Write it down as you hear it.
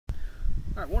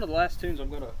All right, one of the last tunes I'm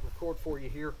going to record for you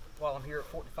here while I'm here at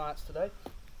Fort Defiance today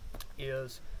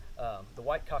is the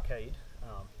White Cockade.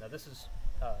 Now this is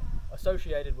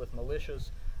associated with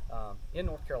militias in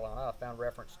North Carolina. I found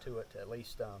reference to it at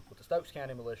least with the Stokes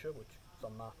County Militia, which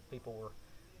some of my people were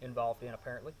involved in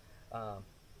apparently.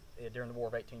 During the War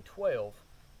of 1812,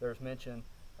 there's mention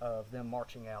of them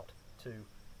marching out to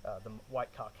the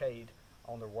White Cockade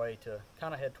on their way to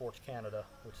kind of head towards Canada,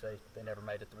 which they never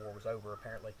made it. The war was over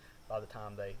apparently by the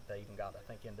time they even got, I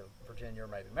think, into Virginia or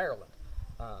maybe Maryland.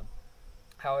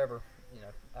 However, you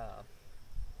know,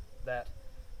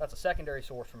 that's a secondary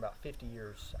source from about 50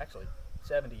 years, actually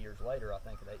 70 years later, I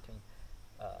think, in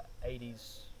the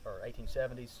 1880s or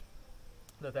 1870s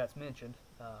that's mentioned.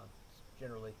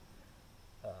 Generally,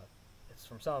 it's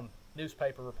from some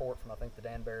newspaper report from, I think, the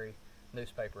Danbury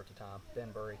newspaper at the time.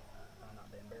 Danbury,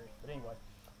 not Danbury, but anyway.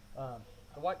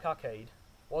 The White Cockade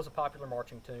was a popular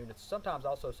marching tune. It's sometimes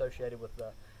also associated with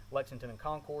Lexington and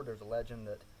Concord. There's a legend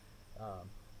that,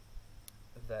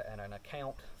 and an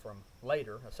account from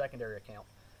later, a secondary account,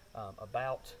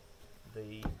 about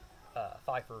the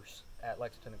fifers at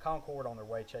Lexington and Concord on their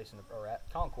way chasing, or at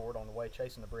Concord on the way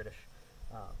chasing the British,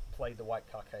 played the White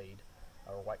Cockade,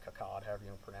 or White Cockade, however you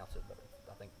want to pronounce it, but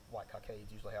I think White Cockade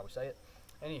is usually how we say it.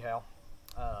 Anyhow,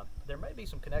 there may be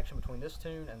some connection between this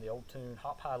tune and the old tune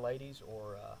Hop High Ladies,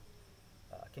 or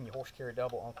Can You Horse Carry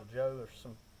Double, Uncle Joe. There's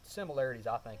some similarities,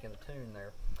 I think, in the tune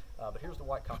there. But here's the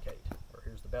White Cockade, or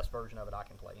here's the best version of it I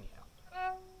can play anyhow.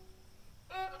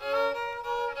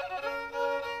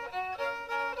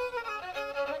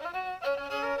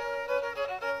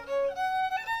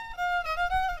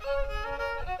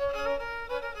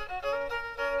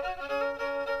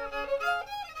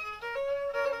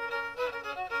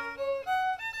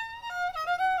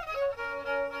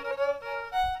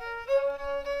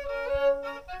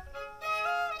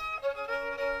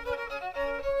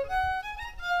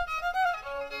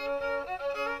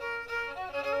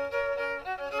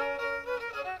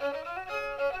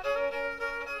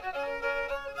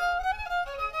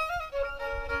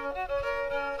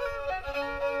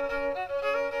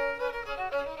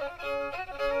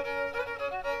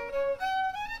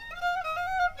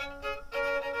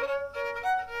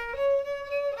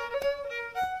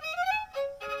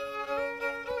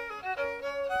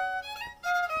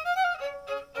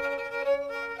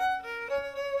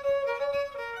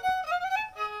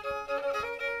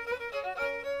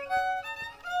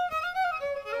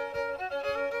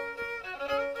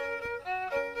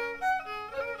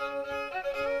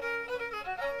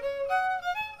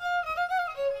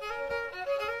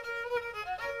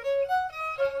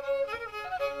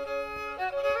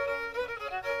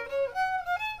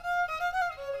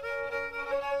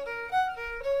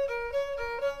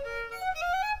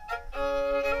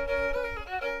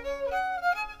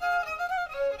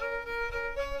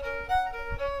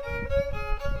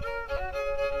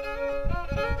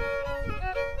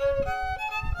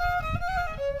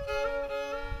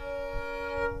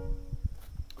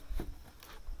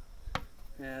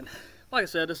 And like I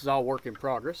said, this is all work in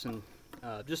progress, and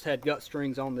just had gut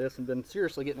strings on this and been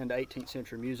seriously getting into 18th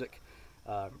century music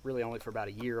really only for about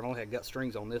a year. I've only had gut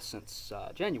strings on this since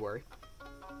January,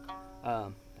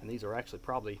 and these are actually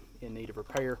probably in need of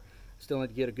repair. Still need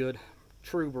to get a good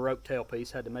true Baroque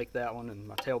tailpiece. Had to make that one, and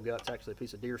my tail gut's actually a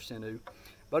piece of deer sinew,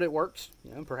 but it works.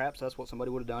 You know, perhaps that's what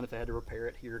somebody would have done if they had to repair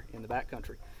it here in the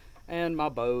backcountry. And my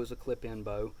bow is a clip-in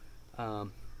bow,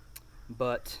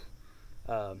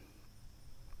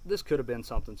 this could have been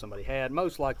something somebody had.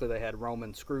 Most likely they had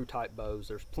Roman screw type bows.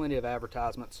 There's plenty of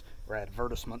advertisements or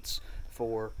advertisements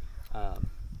for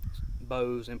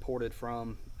bows imported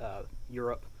from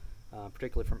Europe,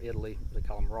 particularly from Italy. They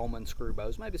call them Roman screw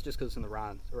bows. Maybe it's just because it's in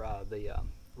the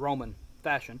Roman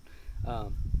fashion.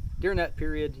 During that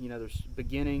period, you know, there's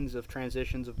beginnings of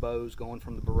transitions of bows going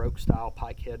from the Baroque style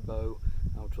pike head bow,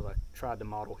 which was I tried to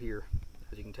model here.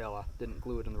 As you can tell, I didn't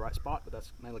glue it in the right spot, but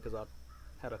that's mainly because I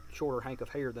had a shorter hank of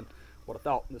hair than what I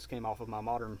thought. This came off of my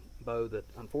modern bow that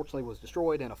unfortunately was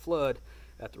destroyed in a flood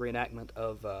at the reenactment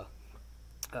of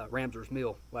Ramser's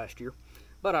Mill last year,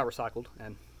 but I recycled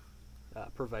and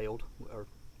prevailed, or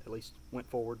at least went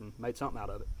forward and made something out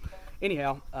of it.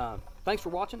 Anyhow, thanks for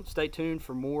watching. Stay tuned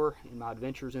for more in my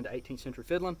adventures into 18th century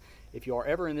fiddling. If you are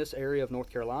ever in this area of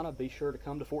North Carolina, be sure to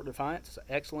come to Fort Defiance. It's an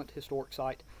excellent historic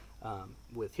site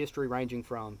with history ranging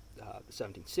from the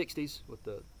 1760s with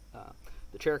the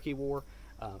Cherokee War,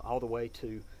 all the way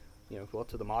to, you know, well,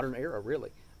 to the modern era,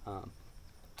 really.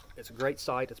 It's a great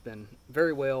site. It's been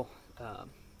very well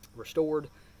restored,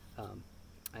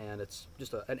 and it's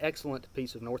just an excellent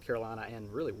piece of North Carolina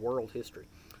and really world history.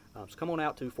 So come on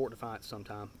out to Fort Defiance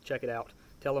sometime. Check it out.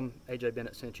 tell them AJ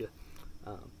Bennett sent you,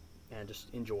 and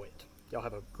just enjoy it. Y'all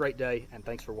have a great day, and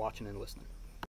thanks for watching and listening.